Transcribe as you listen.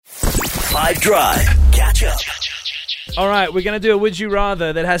5 Drive. Catch up. All right, we're going to do a Would You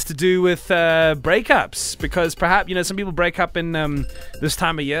Rather that has to do with breakups. Because perhaps, some people break up in this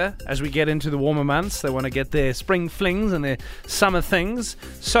time of year. As we get into the warmer months, they want to get their spring flings and their summer things.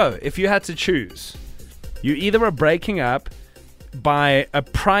 So, if you had to choose, you either are breaking up by a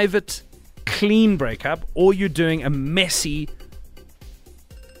private, clean breakup, or you're doing a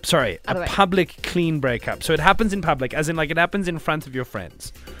public clean breakup. So it happens in public, as in like it happens in front of your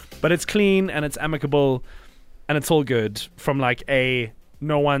friends. But it's clean and it's amicable and it's all good from like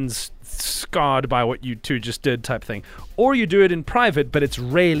no one's scarred by what you two just did type thing. Or you do it in private, but it's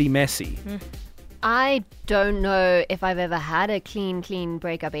really messy. I don't know if I've ever had a clean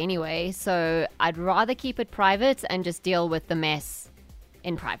breakup anyway, so I'd rather keep it private and just deal with the mess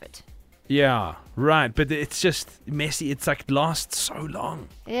in private. Yeah, right. But it's just messy. It's like lasts so long.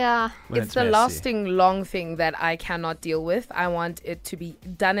 Yeah. It's the messy. lasting long thing that I cannot deal with. I want it to be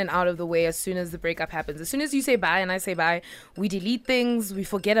done and out of the way as soon as the breakup happens. As soon as you say bye and I say bye, we delete things, we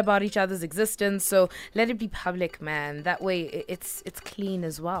forget about each other's existence. So let it be public, man. That way it's clean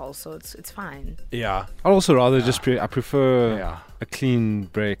as well. So it's fine. Yeah. I'd also rather I prefer Yeah. a clean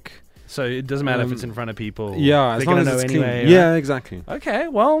break. So it doesn't matter if it's in front of people. Yeah, They're as long going as to know it's anyway. clean. Right? Yeah, exactly. Okay,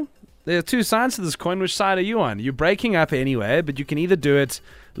 well, there are two sides to this coin. Which side are you on? You're breaking up anyway, but you can either do it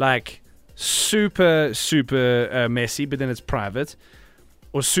like super messy, but then it's private,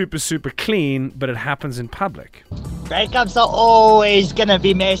 or super clean, but it happens in public. Breakups are always gonna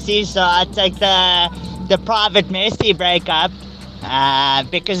be messy, so I take the private messy breakup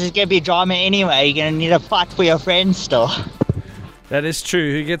because it's gonna be drama anyway. You're gonna need a fight for your friends still. That is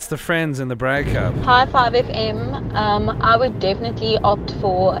true. Who gets the friends in the breakup? Hi 5FM. I would definitely opt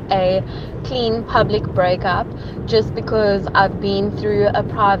for a clean public breakup just because I've been through a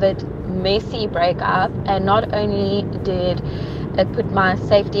private messy breakup, and not only did it put my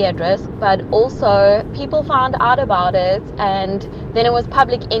safety at risk, but also people found out about it and then it was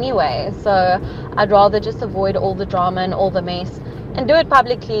public anyway. So I'd rather just avoid all the drama and all the mess and do it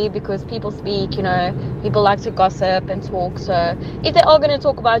publicly, because people speak, people like to gossip and talk. So if they are going to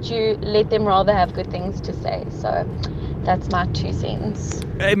talk about you, let them rather have good things to say. So that's my 2 cents.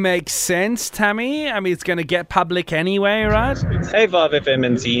 It makes sense, Tammy. I mean, it's going to get public anyway, right? Hey 5FM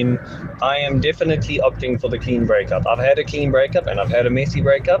and team, I am definitely opting for the clean breakup. I've had a clean breakup and I've had a messy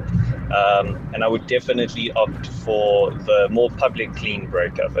breakup, and I would definitely opt for the more public clean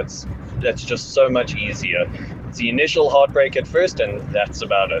breakup. That's just so much easier. It's the initial heartbreak at first, and that's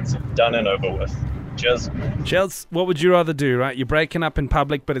about it. Done and over with. Cheers. Chels, what would you rather do, right? You're breaking up in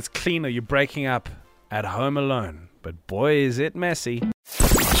public, but it's clean, or you're breaking up at home alone? But boy, is it messy.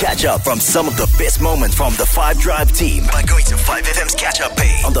 Catch up from some of the best moments from the 5 Drive team by going to 5FM's catch up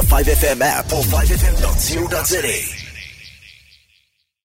page on the 5FM app or 5FM.co.za.